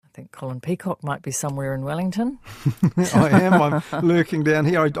I think Colin Peacock might be somewhere in Wellington. I am. I'm lurking down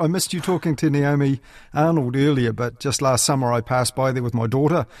here. I missed you talking to Naomi Arnold earlier, but just last summer I passed by there with my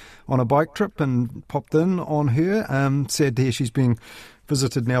daughter on a bike trip and popped in on her. Sad to hear she's being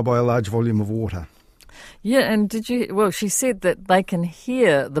visited now by a large volume of water. Yeah, and she said that they can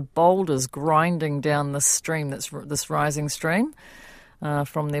hear the boulders grinding down this stream, this rising stream.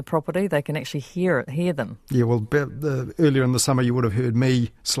 From their property, they can actually hear them. Yeah, well, earlier in the summer you would have heard me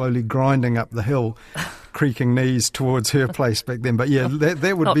slowly grinding up the hill, creaking knees towards her place back then. But yeah,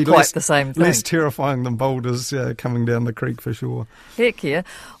 that would be quite the same thing. Less terrifying than boulders coming down the creek for sure. Heck yeah.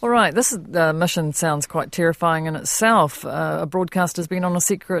 All right, this mission sounds quite terrifying in itself. A broadcaster's been on a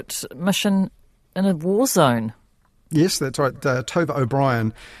secret mission in a war zone. Yes, that's right. Tova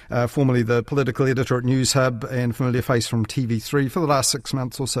O'Brien, formerly the political editor at News Hub and familiar face from TV3. For the last 6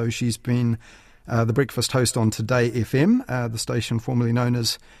 months or so, she's been the breakfast host on Today FM, the station formerly known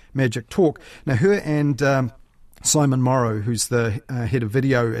as Magic Talk. Now, her and Simon Morrow, who's the head of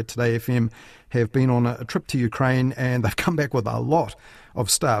video at Today FM, have been on a trip to Ukraine, and they've come back with a lot of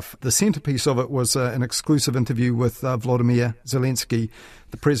stuff. The centrepiece of it was an exclusive interview with Volodymyr Zelensky,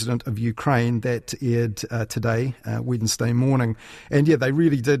 the president of Ukraine, that aired today, Wednesday morning. And yeah, they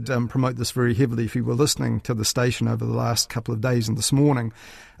really did promote this very heavily. If you were listening to the station over the last couple of days and this morning,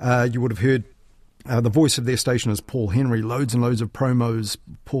 you would have heard the voice of their station is Paul Henry, loads and loads of promos,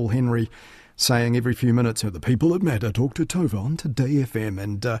 Paul Henry saying every few minutes, the people that matter talk to Tova on Today FM,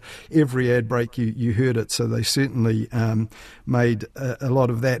 and every ad break you heard it, so they certainly made a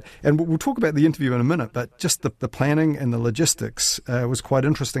lot of that. And we'll talk about the interview in a minute, but just the planning and the logistics was quite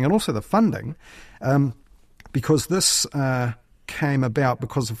interesting, and also the funding, because this came about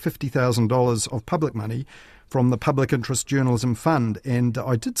because of $50,000 of public money from the Public Interest Journalism Fund, and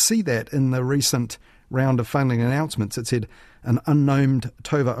I did see that in the recent round of funding announcements. It said an unnamed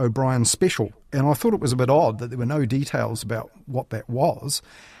Tova O'Brien special, and I thought it was a bit odd that there were no details about what that was,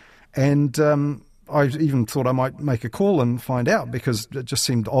 and I even thought I might make a call and find out, because it just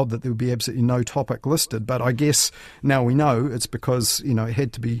seemed odd that there would be absolutely no topic listed. But I guess now we know it's because it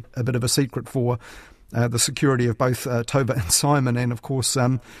had to be a bit of a secret for the security of both Tova and Simon, and of course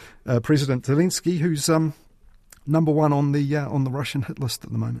President Zelensky, who's number one on the Russian hit list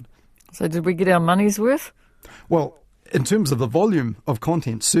at the moment. So did we get our money's worth? Well, in terms of the volume of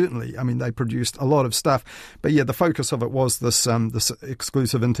content, certainly. I mean, they produced a lot of stuff. But yeah, the focus of it was this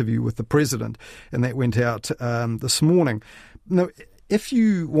exclusive interview with the president, and that went out this morning. Now, if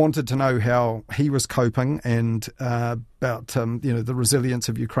you wanted to know how he was coping and about the resilience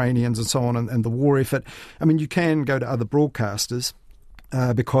of Ukrainians and so on, and the war effort, I mean, you can go to other broadcasters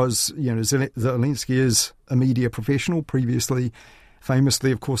because Zelensky is a media professional, previously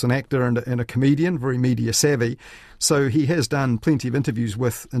famously, of course, an actor and a comedian, very media savvy. So he has done plenty of interviews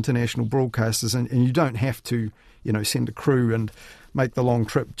with international broadcasters, and you don't have to, send a crew and make the long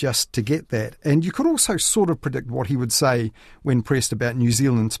trip just to get that. And you could also sort of predict what he would say when pressed about New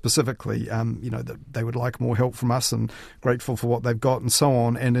Zealand specifically, that they would like more help from us and grateful for what they've got and so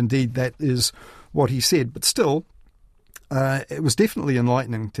on. And indeed, that is what he said. But still, it was definitely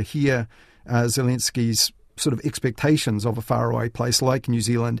enlightening to hear Zelensky's sort of expectations of a faraway place like New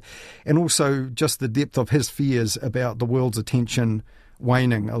Zealand, and also just the depth of his fears about the world's attention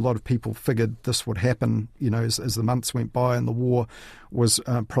waning. A lot of people figured this would happen, as the months went by and the war was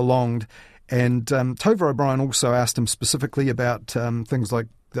prolonged. And Tova O'Brien also asked him specifically about things like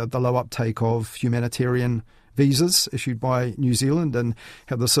the low uptake of humanitarian visas issued by New Zealand, and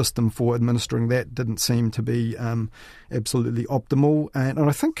how the system for administering that didn't seem to be absolutely optimal. And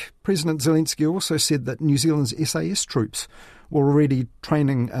I think President Zelensky also said that New Zealand's SAS troops were already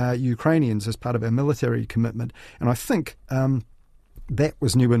training Ukrainians as part of our military commitment. And I think that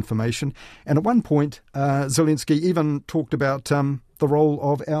was new information. And at one point, Zelensky even talked about the role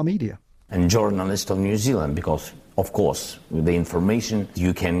of our media. And journalists of New Zealand, because of course, with the information,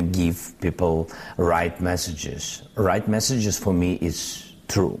 you can give people right messages. Right messages for me is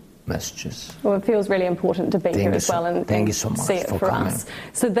true messages. Well, it feels really important to be here as well and see it for us.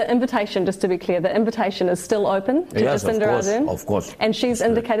 So the invitation, just to be clear, the invitation is still open to Jacinda Ardern? Of course. And she's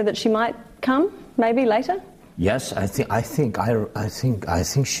indicated that she might come, maybe later? Yes, I think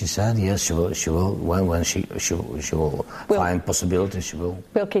she said yes. She will when she will find possibilities. She will.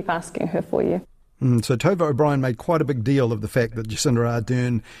 We'll keep asking her for you. So Tova O'Brien made quite a big deal of the fact that Jacinda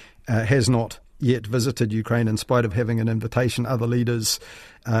Ardern has not yet visited Ukraine, in spite of having an invitation. Other leaders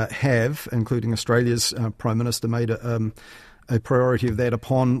have, including Australia's Prime Minister, made a priority of that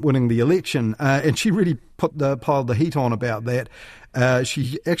upon winning the election. And she really piled the heat on about that.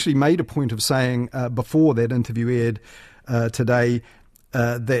 She actually made a point of saying before that interview aired today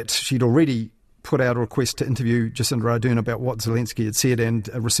that she'd already put out a request to interview Jacinda Ardern about what Zelensky had said and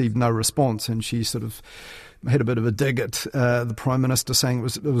received no response. And she sort of had a bit of a dig at the Prime Minister, saying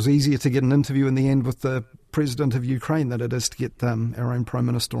it was easier to get an interview in the end with the President of Ukraine than it is to get our own Prime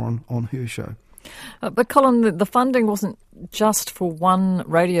Minister on her show. But Colin, the funding wasn't just for one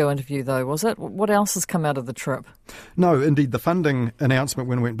radio interview though, was it? What else has come out of the trip? No, indeed. The funding announcement,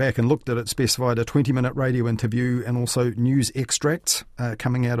 when I went back and looked at it, specified a 20-minute radio interview and also news extracts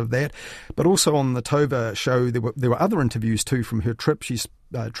coming out of that. But also on the Tova show, there were other interviews too from her trip. She's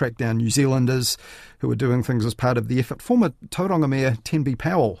tracked down New Zealanders who were doing things as part of the effort. Former Tauranga Mayor Tenby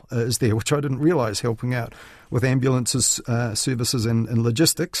Powell is there, which I didn't realise, helping out with ambulances, services and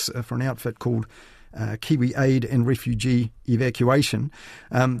logistics for an outfit called Kiwi Aid and Refugee Evacuation.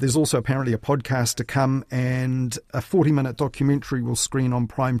 There's also apparently a podcast to come, and a 40-minute documentary will screen on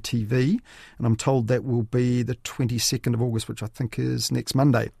Prime TV, and I'm told that will be the 22nd of August, which I think is next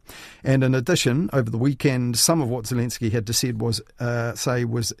Monday. And in addition, over the weekend, some of what Zelensky had to say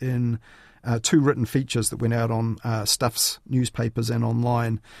was in two written features that went out on Stuff's newspapers and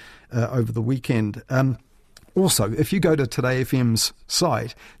online over the weekend. Also, if you go to Today FM's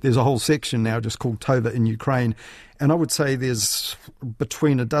site, there's a whole section now just called Tova in Ukraine, and I would say there's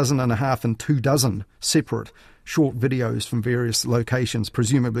between 1.5 and 24 separate short videos from various locations.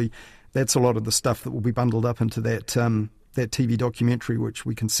 Presumably, that's a lot of the stuff that will be bundled up into that TV documentary, which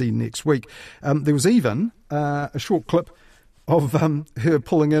we can see next week. There was even a short clip of her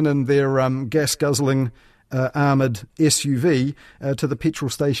pulling in their gas-guzzling armoured SUV to the petrol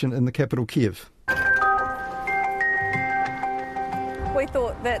station in the capital, Kiev. We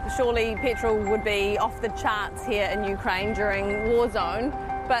thought that surely petrol would be off the charts here in Ukraine during war zone,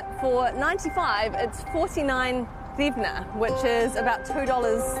 but for 95 it's 49 hryvnia, which is about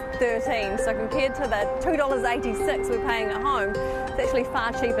 $2.13. So compared to the $2.86 we're paying at home, it's actually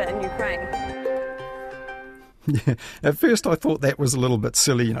far cheaper in Ukraine. Yeah, at first I thought that was a little bit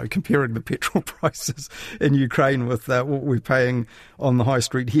silly, comparing the petrol prices in Ukraine with what we're paying on the high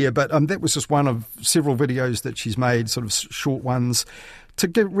street here. But that was just one of several videos that she's made, sort of short ones, to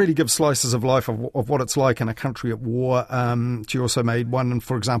really give slices of life of what it's like in a country at war. She also made one,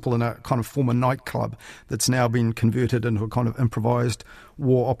 for example, in a kind of former nightclub that's now been converted into a kind of improvised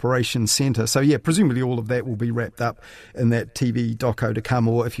war operations centre. So, yeah, presumably all of that will be wrapped up in that TV doco to come,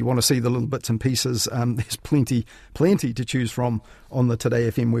 or if you want to see the little bits and pieces, there's plenty to choose from on the Today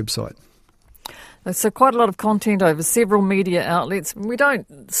FM website. So quite a lot of content over several media outlets. We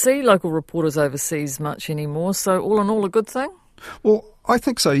don't see local reporters overseas much anymore, so all in all a good thing? Well, I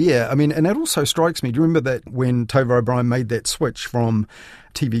think so, yeah. I mean, and that also strikes me. Do you remember that when Tova O'Brien made that switch from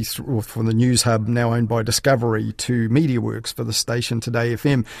TV, from the News Hub, now owned by Discovery, to MediaWorks for the station Today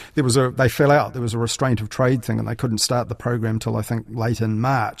FM, they fell out. There was a restraint of trade thing, and they couldn't start the program till I think late in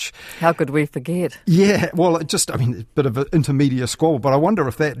March. How could we forget? Yeah, well, a bit of an intermedia squabble. But I wonder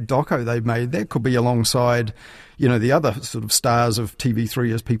if that doco they made, that could be alongside, the other sort of stars of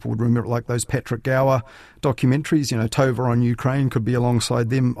TV3, as people would remember, like those Patrick Gower documentaries. Tova on Ukraine could be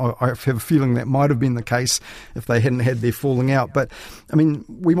alongside them. I have a feeling that might have been the case if they hadn't had their falling out. But, I mean,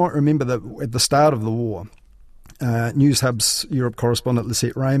 we might remember that at the start of the war, News Hub's Europe correspondent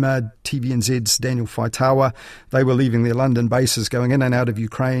Lisette Raymer, TVNZ's Daniel Faitawa, they were leaving their London bases, going in and out of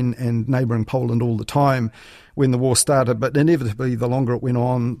Ukraine and neighbouring Poland all the time when the war started. But inevitably, the longer it went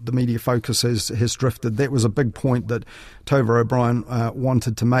on, the media focus has drifted. That was a big point that Tova O'Brien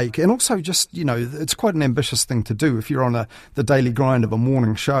wanted to make. And also just, it's quite an ambitious thing to do if you're on the daily grind of a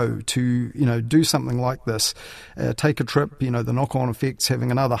morning show to, do something like this. Take a trip, the knock-on effects, having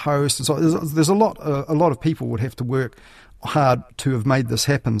another host. And so there's a lot of people would have to work hard to have made this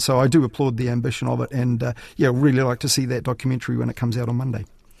happen. So I do applaud the ambition of it, and really like to see that documentary when it comes out on Monday.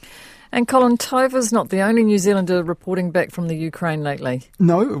 And Colin, Tova's not the only New Zealander reporting back from the Ukraine lately.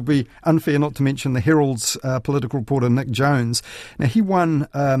 No, it would be unfair not to mention the Herald's political reporter Nick Jones. Now, he won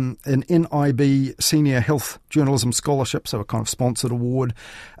an NIB Senior Health Journalism Scholarship, so a kind of sponsored award,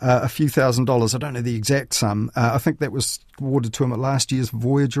 a few $1,000s. I don't know the exact sum. I think that was awarded to him at last year's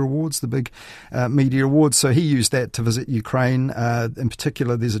Voyager Awards, the big media awards. So he used that to visit Ukraine. In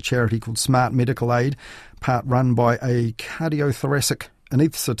particular, there's a charity called Smart Medical Aid, part run by a cardiothoracic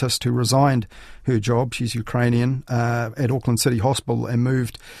anaesthetist who resigned her job. She's Ukrainian, at Auckland City Hospital, and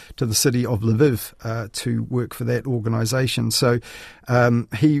moved to the city of Lviv to work for that organisation. So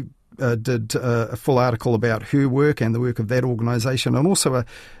he did a full article about her work and the work of that organisation, and also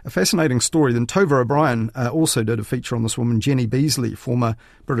a fascinating story. Then Tova O'Brien also did a feature on this woman, Jenny Beasley, former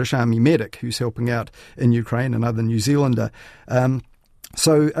British Army medic who's helping out in Ukraine, another New Zealander.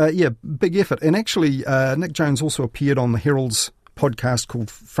 So, big effort. And actually, Nick Jones also appeared on the Herald's podcast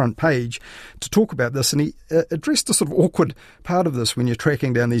called Front Page to talk about this, and he addressed the sort of awkward part of this when you're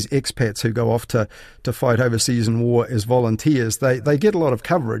tracking down these expats who go off to fight overseas in war as volunteers. They get a lot of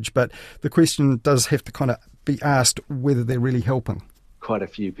coverage, but the question does have to kind of be asked whether they're really helping. Quite a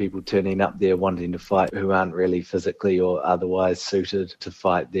few people turning up there wanting to fight who aren't really physically or otherwise suited to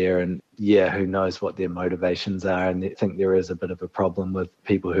fight there, and who knows what their motivations are. And I think there is a bit of a problem with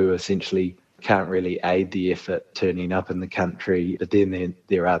people who essentially can't really aid the effort turning up in the country. But then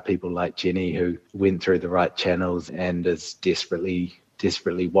there are people like Jenny who went through the right channels and is desperately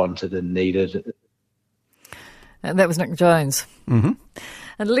wanted and needed. And that was Nick Jones. Mm-hmm.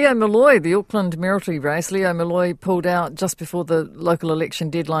 And Leo Molloy, the Auckland military race, Leo Molloy pulled out just before the local election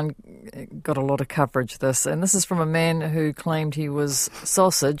deadline. Got a lot of coverage, this. And this is from a man who claimed he was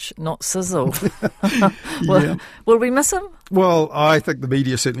sausage, not sizzle. Will we miss him? Well, I think the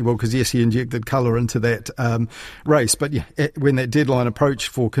media certainly will, because, yes, he injected colour into that race. But when that deadline approached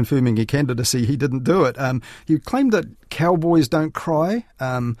for confirming your candidacy, he didn't do it. He claimed that cowboys don't cry,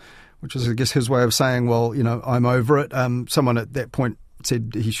 which is, I guess, his way of saying, well, I'm over it. Someone at that point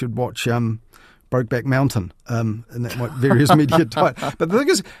said he should watch Brokeback Mountain, and that might vary his media diet. But the thing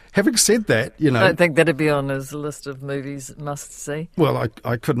is, having said that, I don't think that'd be on his list of movies must see. Well,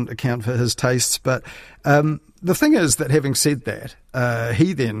 I couldn't account for his tastes, but the thing is that having said that,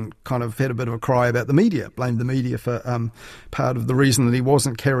 he then kind of had a bit of a cry about the media, blamed the media for part of the reason that he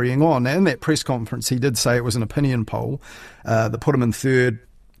wasn't carrying on. Now, in that press conference, he did say it was an opinion poll that put him in third.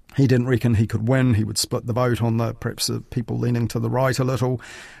 He didn't reckon he could win. He would split the vote on perhaps the people leaning to the right a little.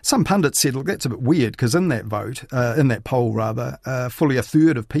 Some pundits said, look, that's a bit weird, because in that poll, fully a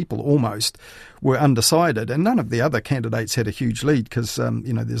third of people almost were undecided, and none of the other candidates had a huge lead because,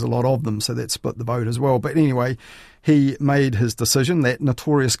 there's a lot of them, so that split the vote as well. But anyway, he made his decision. That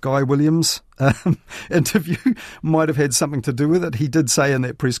notorious Guy Williams interview might have had something to do with it. He did say in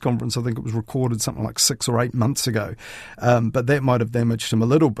that press conference, I think it was recorded something like 6 or 8 months ago, but that might have damaged him a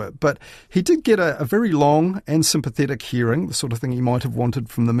little bit. But he did get a very long and sympathetic hearing, the sort of thing he might have wanted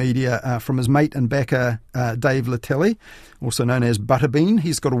from the media, from his mate and backer, Dave Latelli, also known as Butterbean.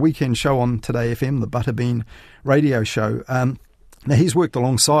 He's got a weekend show on Today FM, the Butterbean radio show. Now, he's worked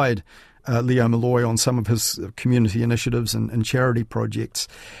alongside Leo Molloy on some of his community initiatives and charity projects.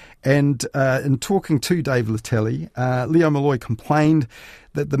 And in talking to Dave Latelli, Leo Molloy complained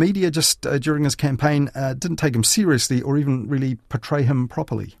that the media just during his campaign didn't take him seriously or even really portray him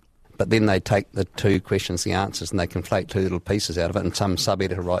properly. But then they take the two questions, the answers, and they conflate two little pieces out of it, and some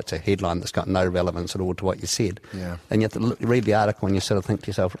sub-editor writes a headline that's got no relevance at all to what you said. Yeah. And you have to read the article and you sort of think to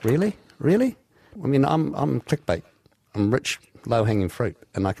yourself, really? Really? I mean, I'm clickbait. I'm rich, low-hanging fruit,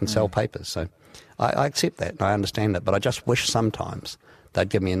 and I can sell papers. So I accept that and I understand it, but I just wish sometimes they'd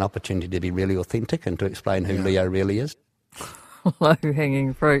give me an opportunity to be really authentic and to explain who Leo really is.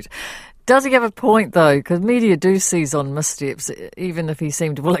 Low-hanging fruit. Does he have a point, though? Because media do seize on missteps, even if he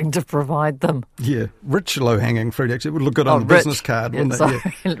seemed willing to provide them. Yeah, rich low-hanging fruit, actually. It would look good on a business card, wouldn't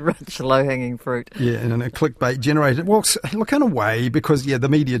it? Yeah. Rich low-hanging fruit. Yeah, and a clickbait generated. Well, look, in a way, because, the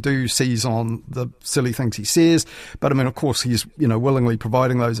media do seize on the silly things he says. But, I mean, of course, he's, willingly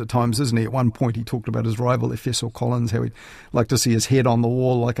providing those at times, isn't he? At one point, he talked about his rival, F.S.L. Collins, how he'd like to see his head on the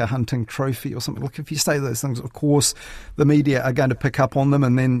wall like a hunting trophy or something. Look, if you say those things, of course, the media are going to pick up on them,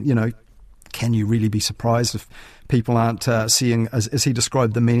 and then, can you really be surprised if people aren't seeing, as he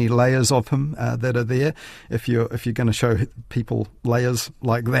described, the many layers of him that are there? If you're going to show people layers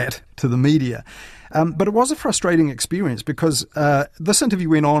like that to the media, but it was a frustrating experience because this interview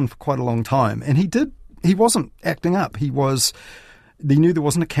went on for quite a long time, and he wasn't acting up. He knew there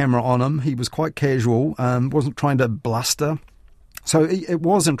wasn't a camera on him. He was quite casual. Wasn't trying to bluster. So it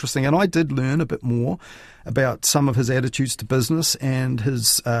was interesting, and I did learn a bit more about some of his attitudes to business and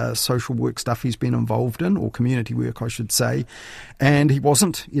his social work stuff he's been involved in, or community work, I should say. And he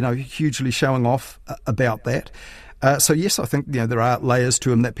wasn't, hugely showing off about that. So yes, I think there are layers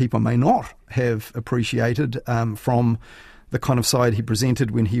to him that people may not have appreciated from the kind of side he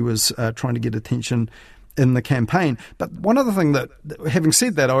presented when he was trying to get attention in the campaign. But one other thing that, having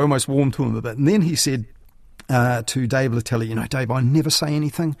said that, I almost warmed to him a bit. And then he said to Dave Latelli, Dave, I never say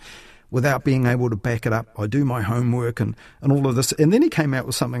anything without being able to back it up. I do my homework and all of this. And then he came out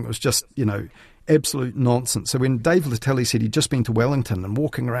with something that was just, absolute nonsense. So when Dave Latelli said he'd just been to Wellington and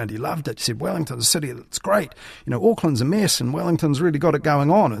walking around, he loved it. He said, Wellington's a city that's great. Auckland's a mess and Wellington's really got it going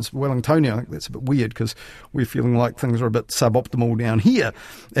on. It's Wellingtonian. I think that's a bit weird because we're feeling like things are a bit suboptimal down here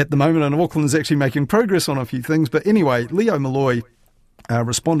at the moment, and Auckland's actually making progress on a few things. But anyway, Leo Molloy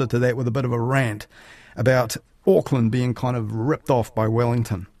responded to that with a bit of a rant about Auckland being kind of ripped off by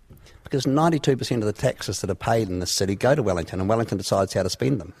Wellington. Because 92% of the taxes that are paid in this city go to Wellington, and Wellington decides how to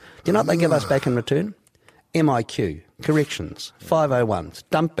spend them. Do you know what they give us back in return? MIQ, corrections, 501s,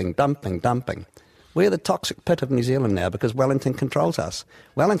 dumping. We're the toxic pit of New Zealand now because Wellington controls us.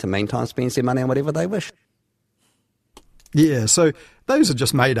 Wellington, meantime, spends their money on whatever they wish. Yeah, so those are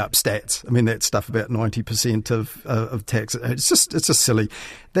just made-up stats. I mean, that stuff about 90% of tax, it's just silly.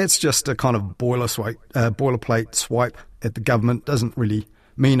 That's just a kind of boilerplate swipe at the government. Doesn't really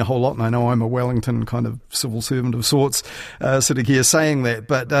mean a whole lot, and I know I'm a Wellington kind of civil servant of sorts sitting here saying that,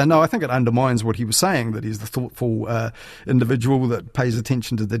 but no, I think it undermines what he was saying, that he's the thoughtful individual that pays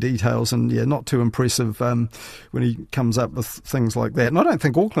attention to the details, and not too impressive when he comes up with things like that. And I don't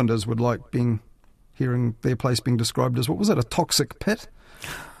think Aucklanders would like hearing their place being described as, what was it, a toxic pit?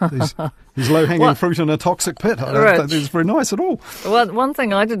 There's low-hanging fruit in a toxic pit. I don't think it's very nice at all. Well, one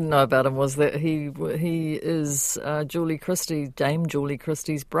thing I didn't know about him was that he is Dame Julie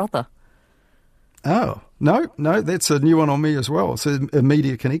Christie's brother. Oh, no, that's a new one on me as well. It's a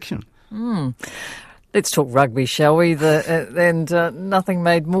media connection. Let's talk rugby, shall we? Nothing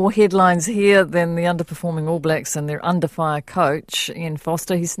made more headlines here than the underperforming All Blacks and their under-fire coach, Ian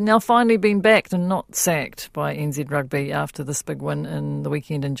Foster. He's now finally been backed and not sacked by NZ Rugby after this big win in the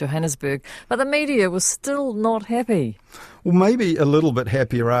weekend in Johannesburg. But the media was still not happy. Well, maybe a little bit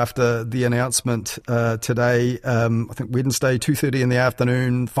happier after the announcement today, I think Wednesday, 2:30 in the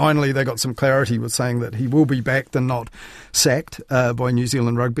afternoon. Finally, they got some clarity with saying that he will be backed and not sacked by New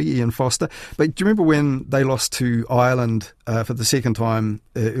Zealand Rugby, Ian Foster. But do you remember when they lost to Ireland for the second time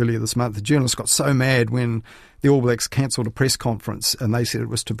earlier this month? The journalists got so mad when the All Blacks cancelled a press conference, and they said it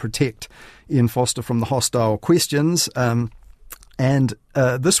was to protect Ian Foster from the hostile questions. And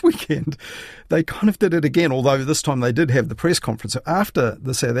this weekend, they kind of did it again, although this time they did have the press conference. So after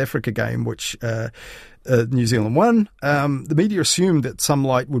the South Africa game, which New Zealand won, the media assumed that some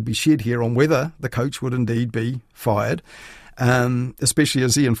light would be shed here on whether the coach would indeed be fired, especially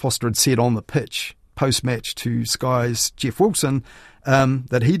as Ian Foster had said on the pitch post-match to Sky's Jeff Wilson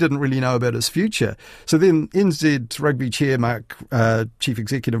that he didn't really know about his future. So then NZ Rugby Chair, Chief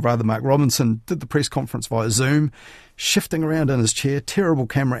Executive Mark Robinson, did the press conference via Zoom, shifting around in his chair, terrible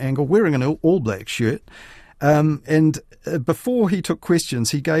camera angle, wearing an All Black shirt. And before he took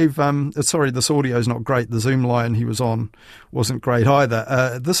questions, he gave, this audio's not great, the Zoom line he was on wasn't great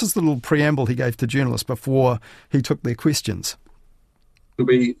either. This is the little preamble he gave to journalists before he took their questions.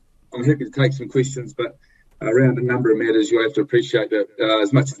 I'm happy to take some questions, but around a number of matters, you'll have to appreciate that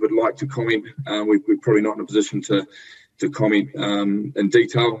as much as we'd like to comment, we're probably not in a position to comment in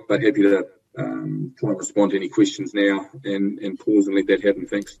detail, but happy to try and respond to any questions now and pause and let that happen.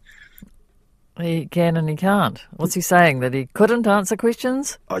 Thanks. He can and he can't. What's he saying? That he couldn't answer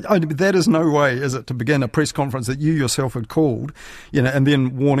questions? That is no way, is it, to begin a press conference that you yourself had called, and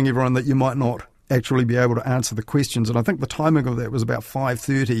then warning everyone that you might not actually be able to answer the questions. And I think the timing of that was about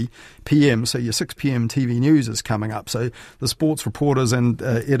 5:30 p.m, so your 6 p.m. TV news is coming up. So the sports reporters and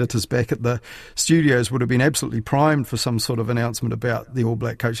editors back at the studios would have been absolutely primed for some sort of announcement about the All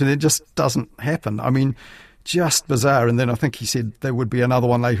Black coach, and it just doesn't happen. I mean, just bizarre. And then I think he said there would be another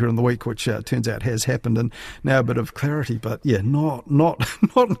one later in the week, which turns out has happened, and now a bit of clarity. But yeah, not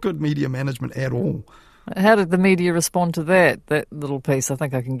good media management at all. How did the media respond to that little piece? I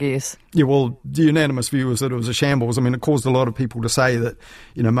think I can guess. Yeah, well, the unanimous view was that it was a shambles. I mean, it caused a lot of people to say that,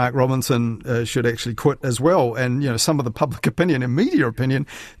 Mark Robinson should actually quit as well. And, some of the public opinion and media opinion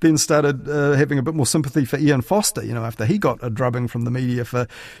then started having a bit more sympathy for Ian Foster, after he got a drubbing from the media for,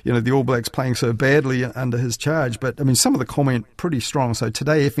 the All Blacks playing so badly under his charge. But, I mean, some of the comment pretty strong. So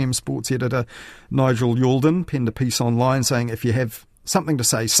today, FM Sports editor Nigel Yalden penned a piece online saying, if you have something to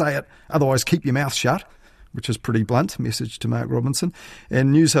say it, otherwise keep your mouth shut, which is pretty blunt message to Mark Robinson.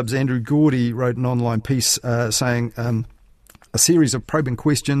 And News Hub's Andrew Gordy wrote an online piece saying a series of probing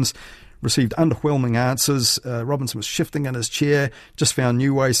questions received underwhelming answers. Robinson was shifting in his chair, just found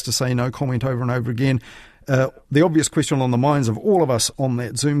new ways to say no comment over and over again. The obvious question on the minds of all of us on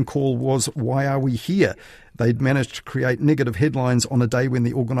that Zoom call was, why are we here? They'd managed to create negative headlines on a day when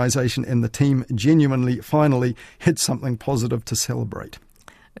the organisation and the team finally had something positive to celebrate.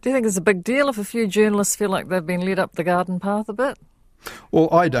 Do you think it's a big deal if a few journalists feel like they've been led up the garden path a bit?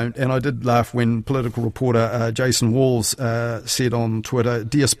 Well, I don't, and I did laugh when political reporter Jason Walls said on Twitter,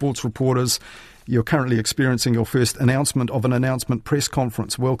 "Dear sports reporters, you're currently experiencing your first announcement of an announcement press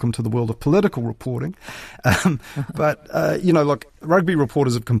conference. Welcome to the world of political reporting." But, look, rugby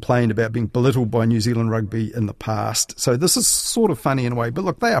reporters have complained about being belittled by New Zealand Rugby in the past. So this is sort of funny in a way. But,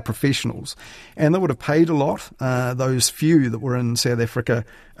 look, they are professionals. And they would have paid a lot, those few that were in South Africa,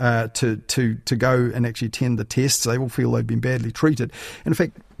 to go and actually attend the tests. They all feel they've been badly treated. In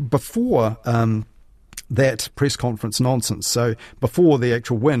fact, before that press conference nonsense, so before the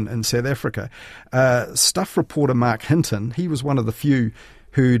actual win in South Africa, Stuff reporter Mark Hinton, he was one of the few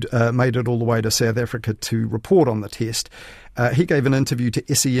who'd made it all the way to South Africa to report on the test. He gave an interview to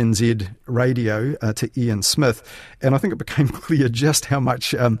SENZ Radio to Ian Smith, and I think it became clear just how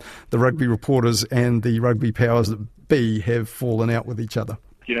much the rugby reporters and the rugby powers that be have fallen out with each other.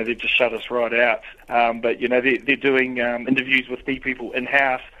 You know, they've just shut us right out. But, you know, they're doing interviews with key people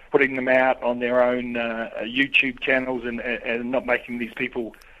in-house, putting them out on their own YouTube channels and not making these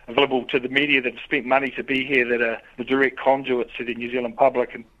people available to the media that have spent money to be here, that are the direct conduits to the New Zealand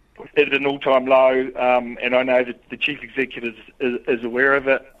public, and at an all-time low. And I know that the chief executive is aware of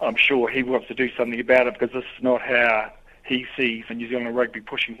it. I'm sure he wants to do something about it, because this is not how he sees the New Zealand rugby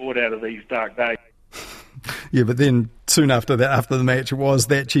pushing forward out of these dark days. Yeah, but then soon after that, after the match, it was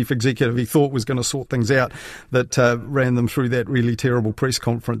that chief executive he thought was going to sort things out that ran them through that really terrible press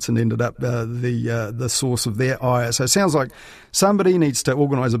conference and ended up the source of their ire. So it sounds like somebody needs to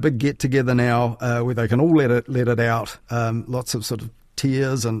organise a big get-together now where they can all let it out, lots of sort of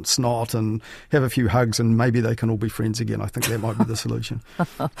tears and snot, and have a few hugs, and maybe they can all be friends again. I think that might be the solution.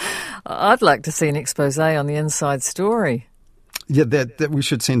 I'd like to see an expose on the inside story. Yeah, that we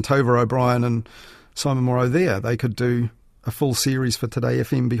should send Tova O'Brien and Simon Morrow there. They could do a full series for Today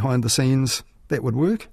FM behind the scenes. That would work.